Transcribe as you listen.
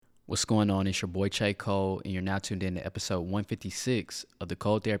What's going on? It's your boy Che Cole, and you're now tuned in to episode 156 of the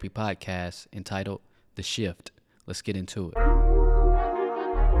Cold Therapy Podcast entitled The Shift. Let's get into it.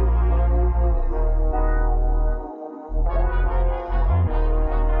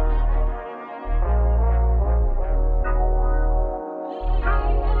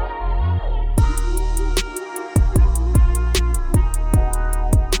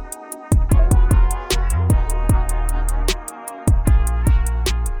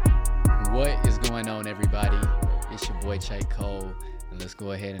 What is going on, everybody? It's your boy Che Cole, and let's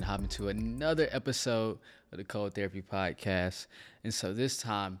go ahead and hop into another episode of the Cold Therapy Podcast. And so this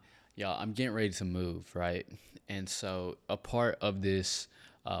time, y'all, I'm getting ready to move, right? And so a part of this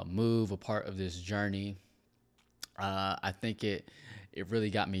move, a part of this journey, I think it really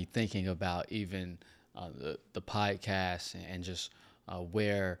got me thinking about even the podcast and just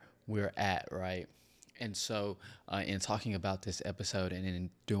where we're at, right? And so, in talking about this episode and in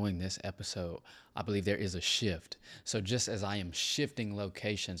doing this episode, I believe there is a shift. So, just as I am shifting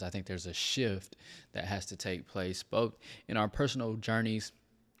locations, I think there's a shift that has to take place both in our personal journeys,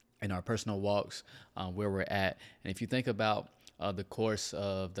 in our personal walks, where we're at. And if you think about the course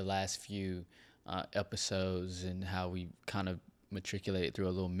of the last few episodes and how we kind of matriculated through a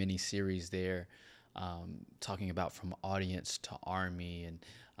little mini series there, talking about from audience to army and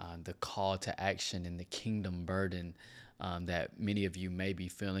the call to action and the kingdom burden that many of you may be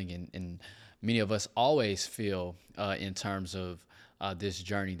feeling and many of us always feel in terms of this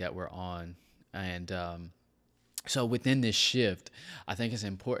journey that we're on. And so within this shift, I think it's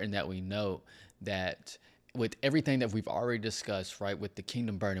important that we note that with everything that we've already discussed, right, with the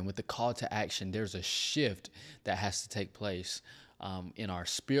kingdom burden, with the call to action, there's a shift that has to take place in our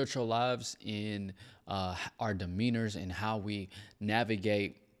spiritual lives, in our demeanors, and how we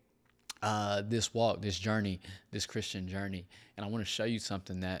navigate this walk, this journey, this Christian journey. And I want to show you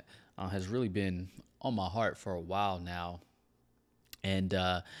something that has really been on my heart for a while now. And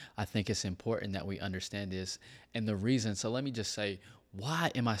I think it's important that we understand this and the reason. So let me just say,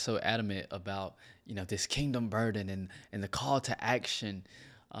 why am I so adamant about, this kingdom burden and the call to action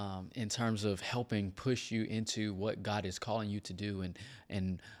in terms of helping push you into what God is calling you to do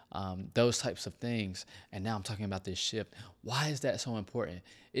and those types of things. And now I'm talking about this shift. Why is that so important?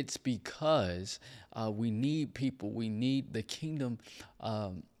 It's because we need people. We need the kingdom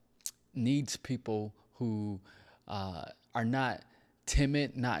needs people who are not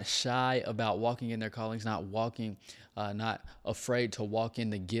timid, not shy about walking in their callings, not afraid to walk in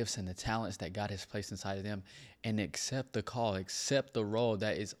the gifts and the talents that God has placed inside of them, and accept the call, accept the role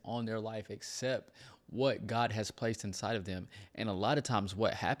that is on their life, accept what God has placed inside of them. And a lot of times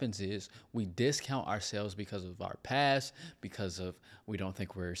what happens is we discount ourselves because of our past, because of we don't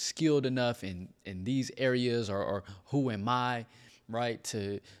think we're skilled enough in these areas, or who am I, right,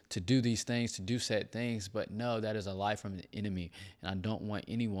 to do these things, to do said things. But no, that is a lie from the enemy. And I don't want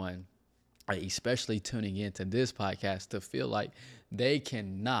anyone, especially tuning into this podcast, to feel like they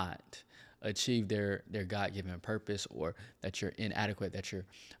cannot achieve their God-given purpose, or that you're inadequate, that you're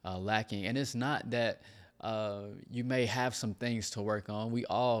lacking. And it's not that you may have some things to work on. We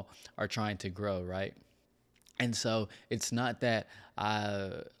all are trying to grow, right? And so it's not that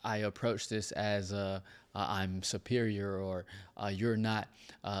I approach this as I'm superior, or you're not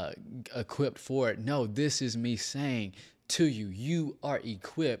equipped for it. No, this is me saying to you, you are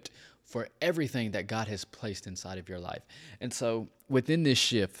equipped for everything that God has placed inside of your life. And so within this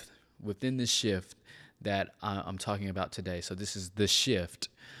shift that I'm talking about today, so this is the shift,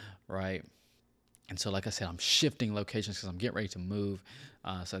 right? And so, like I said, I'm shifting locations because I'm getting ready to move.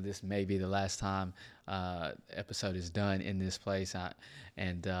 So this may be the last time episode is done in this place.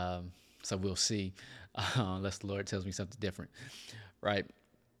 So we'll see, unless the Lord tells me something different, right?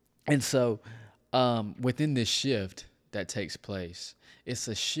 And so within this shift that takes place, it's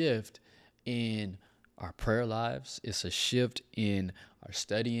a shift in our prayer lives. It's a shift in our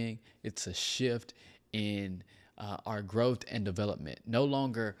studying. It's a shift in our growth and development. No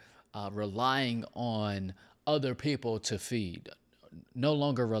longer relying on other people to feed. No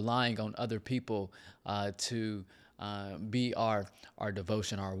longer relying on other people to be our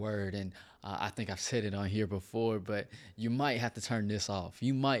devotion, our word. And I think I've said it on here before, but you might have to turn this off.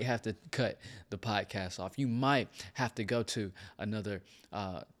 You might have to cut the podcast off. You might have to go to another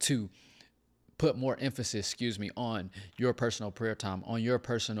to put more emphasis, on your personal prayer time, on your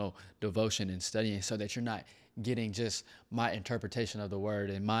personal devotion and studying, so that you're not getting just my interpretation of the word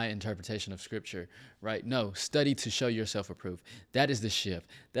and my interpretation of scripture, right? No, study to show yourself approved. That is the shift.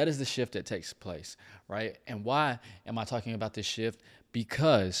 That is the shift that takes place, right? And why am I talking about this shift?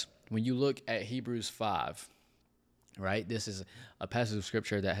 Because when you look at Hebrews 5, right? This is a passage of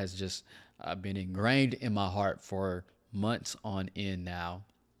scripture that has just been ingrained in my heart for months on end now.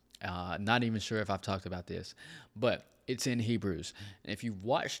 Not even sure if I've talked about this, but it's in Hebrews. And if you've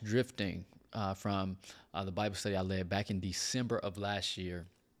watched Drifting from the Bible study I led back in December of last year,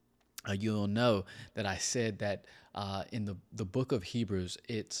 you'll know that I said that in the book of Hebrews,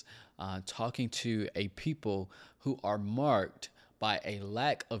 it's talking to a people who are marked by a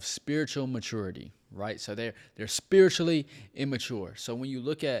lack of spiritual maturity, right? So they're spiritually immature. So when you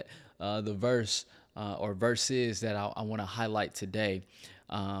look at the verse or verses that I want to highlight today,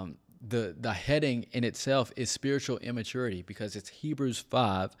 the heading in itself is spiritual immaturity, because it's Hebrews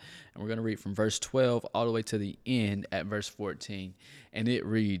 5, and we're going to read from verse 12 all the way to the end at verse 14. And it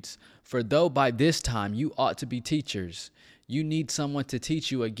reads, "For though by this time you ought to be teachers, you need someone to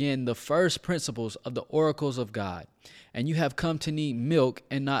teach you again the first principles of the oracles of God. And you have come to need milk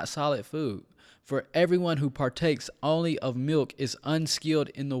and not solid food. For everyone who partakes only of milk is unskilled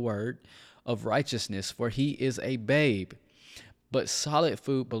in the word of righteousness, for he is a babe. But solid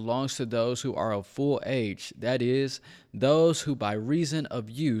food belongs to those who are of full age, that is, those who by reason of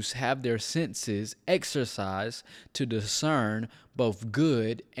use have their senses exercised to discern both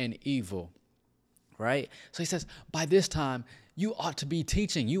good and evil." Right? So he says, by this time, you ought to be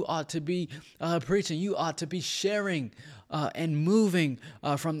teaching, you ought to be preaching, you ought to be sharing and moving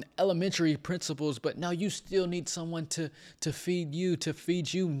from elementary principles, but now you still need someone to feed you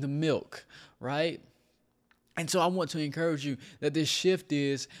the milk, right? And so I want to encourage you that this shift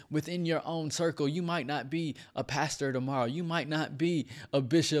is within your own circle. You might not be a pastor tomorrow. You might not be a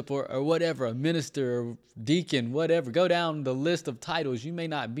bishop or whatever, a minister or deacon, whatever. Go down the list of titles. You may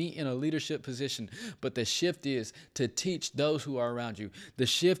not be in a leadership position, but the shift is to teach those who are around you. The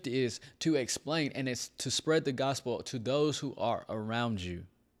shift is to explain, and it's to spread the gospel to those who are around you,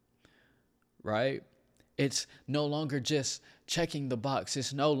 right? It's no longer just checking the box.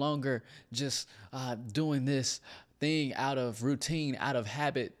 It's no longer just doing this thing out of routine, out of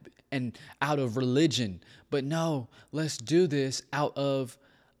habit, and out of religion. But no, let's do this out of,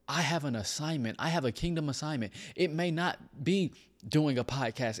 I have an assignment. I have a kingdom assignment. It may not be doing a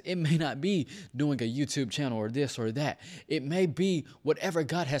podcast. It may not be doing a YouTube channel or this or that. It may be whatever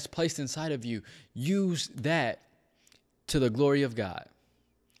God has placed inside of you. Use that to the glory of God.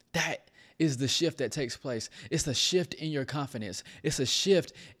 That is the shift that takes place. It's a shift in your confidence. It's a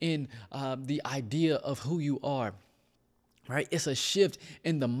shift in the idea of who you are, right? It's a shift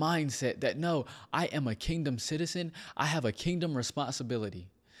in the mindset that, no, I am a kingdom citizen. I have a kingdom responsibility,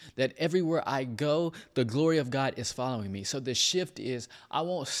 that everywhere I go, the glory of God is following me. So the shift is, I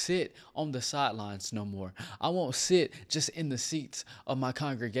won't sit on the sidelines no more. I won't sit just in the seats of my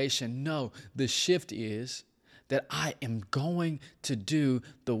congregation. No, the shift is that I am going to do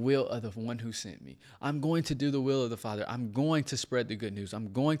the will of the one who sent me. I'm going to do the will of the Father. I'm going to spread the good news.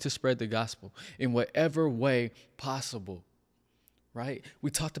 I'm going to spread the gospel in whatever way possible, right? We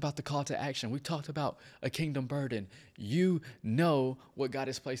talked about the call to action. We talked about a kingdom burden. You know what God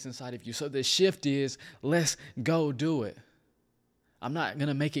has placed inside of you. So the shift is, let's go do it. I'm not going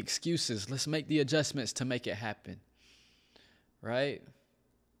to make excuses. Let's make the adjustments to make it happen, right?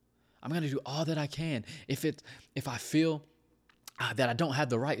 I'm going to do all that I can. If I feel that I don't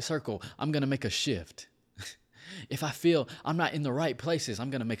have the right circle, I'm going to make a shift. If I feel I'm not in the right places, I'm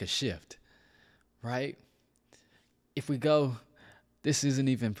going to make a shift, right? If we go, this isn't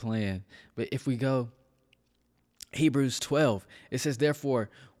even planned, but if we go Hebrews 12, it says, "Therefore,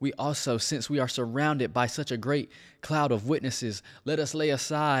 we also, since we are surrounded by such a great cloud of witnesses, let us lay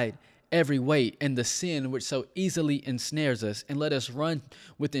aside every weight and the sin which so easily ensnares us, and let us run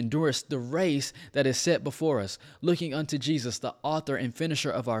with endurance the race that is set before us, looking unto Jesus, the author and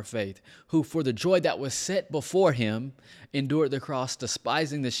finisher of our faith, who for the joy that was set before him endured the cross,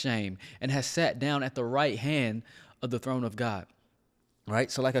 despising the shame, and has sat down at the right hand of the throne of God."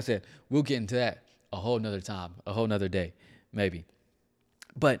 Right? So like I said, we'll get into that a whole nother time, a whole nother day, maybe.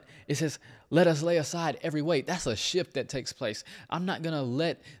 But it says, let us lay aside every weight. That's a shift that takes place. I'm not going to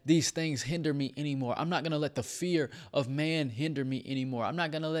let these things hinder me anymore. I'm not going to let the fear of man hinder me anymore. I'm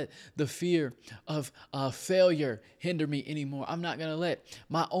not going to let the fear of failure hinder me anymore. I'm not going to let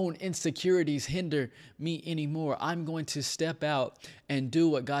my own insecurities hinder me anymore. I'm going to step out and do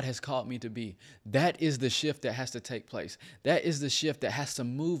what God has called me to be. That is the shift that has to take place. That is the shift that has to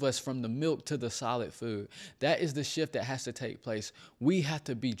move us from the milk to the solid food. That is the shift that has to take place. We have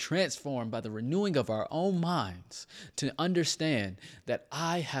to be transformed by the renewing of our own minds to understand that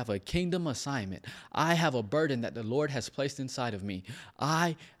I have a kingdom assignment. I have a burden that the Lord has placed inside of me.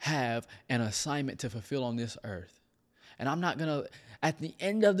 I have an assignment to fulfill on this earth. And I'm not going to, at the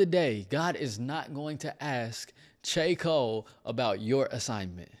end of the day, God is not going to ask Che Cole about your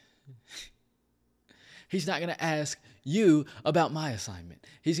assignment. He's not going to ask you about my assignment.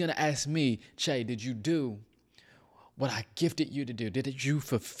 He's going to ask me, Che, did you do what I gifted you to do? Did you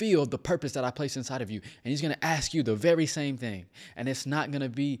fulfill the purpose that I placed inside of you? And he's going to ask you the very same thing. And it's not going to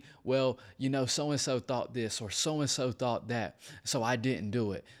be, well, so-and-so thought this or so-and-so thought that, so I didn't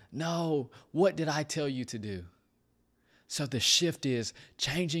do it. No, what did I tell you to do? So the shift is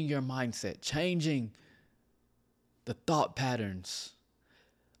changing your mindset, changing the thought patterns,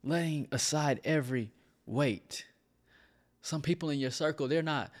 laying aside every weight. Some people in your circle, they're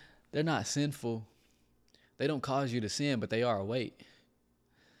not sinful. They don't cause you to sin, but they are a weight.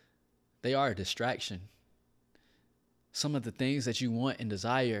 They are a distraction. Some of the things that you want and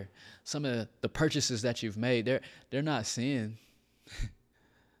desire, some of the purchases that you've made, they're not sin,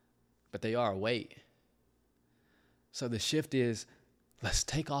 but they are a weight. So the shift is, let's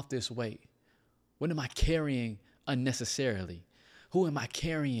take off this weight. What am I carrying unnecessarily? Who am I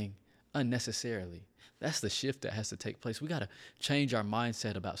carrying unnecessarily? That's the shift that has to take place. We got to change our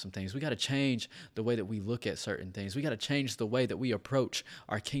mindset about some things. We got to change the way that we look at certain things. We got to change the way that we approach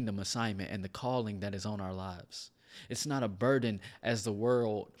our kingdom assignment and the calling that is on our lives. It's not a burden as the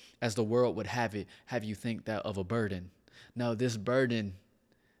world would have you think that of a burden. No, this burden,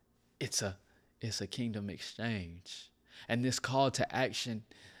 it's a kingdom exchange. And this call to action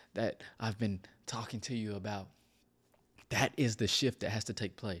that I've been talking to you about, that is the shift that has to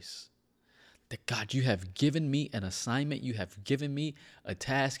take place. That God, you have given me an assignment, you have given me a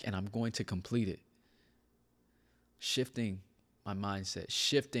task, and I'm going to complete it. Shifting my mindset,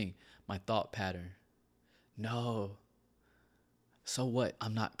 shifting my thought pattern. No. So what?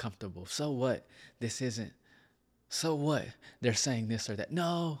 I'm not comfortable. So what? This isn't. So what? They're saying this or that.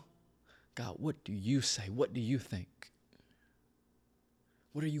 No. God, what do you say? What do you think?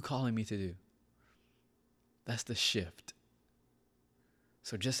 What are you calling me to do? That's the shift.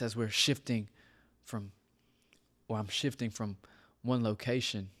 So just as I'm shifting from one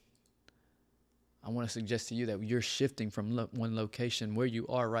location, I want to suggest to you that you're shifting from one location. Where you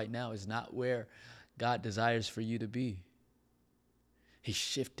are right now is not where God desires for you to be. He's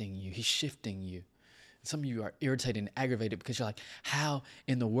shifting you. He's shifting you. And some of you are irritated and aggravated because you're like, how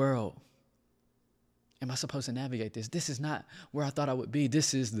in the world am I supposed to navigate this? This is not where I thought I would be.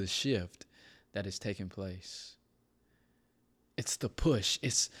 This is the shift that is taking place. It's the push.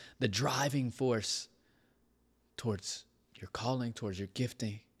 It's the driving force towards your calling, towards your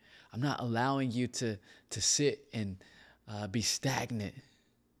gifting. I'm not allowing you to sit and be stagnant.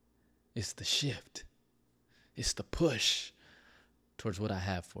 It's the shift. It's the push towards what I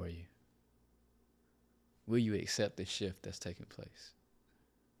have for you. Will you accept the shift that's taking place?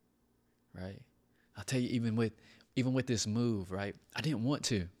 Right? I'll tell you, even with this move, right? I didn't want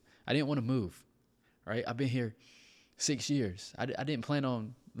to move, right? I've been here 6 years. I didn't plan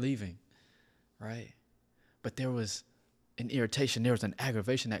on leaving, right? But there was an irritation, there was an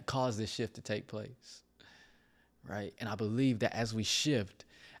aggravation that caused this shift to take place, right? And I believe that as we shift,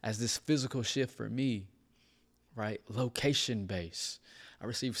 as this physical shift for me, right, location-based, I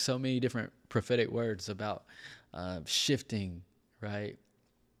received so many different prophetic words about shifting, right?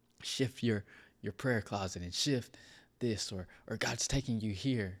 Shift your prayer closet and shift this, or God's taking you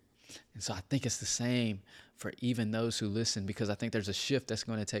here. And so I think it's the same for even those who listen, because I think there's a shift that's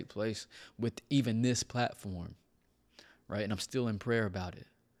going to take place with even this platform, right? And I'm still in prayer about it.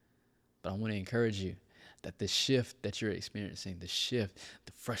 But I want to encourage you that the shift that you're experiencing, the shift,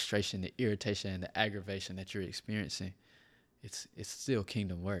 the frustration, the irritation, and the aggravation that you're experiencing, it's still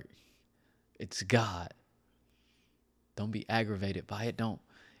kingdom work. It's God. Don't be aggravated by it. Don't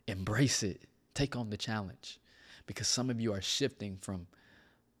embrace it. Take on the challenge, because some of you are shifting from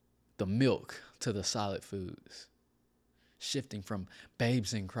the milk to the solid foods, shifting from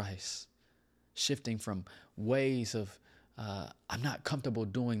babes in Christ, shifting from ways of, I'm not comfortable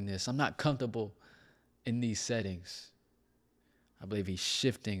doing this. I'm not comfortable in these settings. I believe he's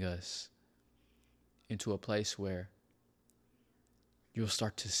shifting us into a place where you'll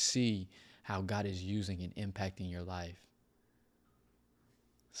start to see how God is using and impacting your life.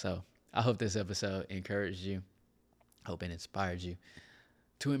 So I hope this episode encouraged you. I hope it inspired you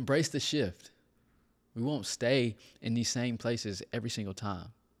to embrace the shift. We won't stay in these same places every single time.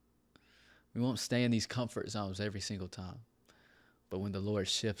 We won't stay in these comfort zones every single time. But when the Lord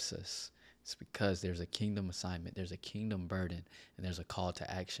shifts us, it's because there's a kingdom assignment, there's a kingdom burden, and there's a call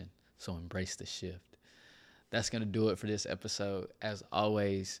to action. So embrace the shift. That's going to do it for this episode. As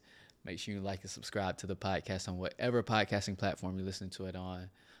always, make sure you like and subscribe to the podcast on whatever podcasting platform you listen to it on.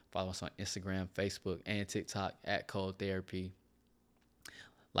 Follow us on Instagram, Facebook, and TikTok at Cold Therapy.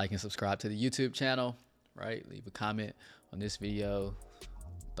 Like and subscribe to the YouTube channel right? Leave a comment on this video,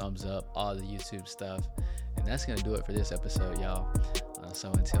 thumbs up, all the YouTube stuff. And that's going to do it for this episode, y'all.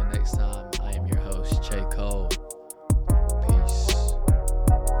 So until next time, I am your host, Che Cole.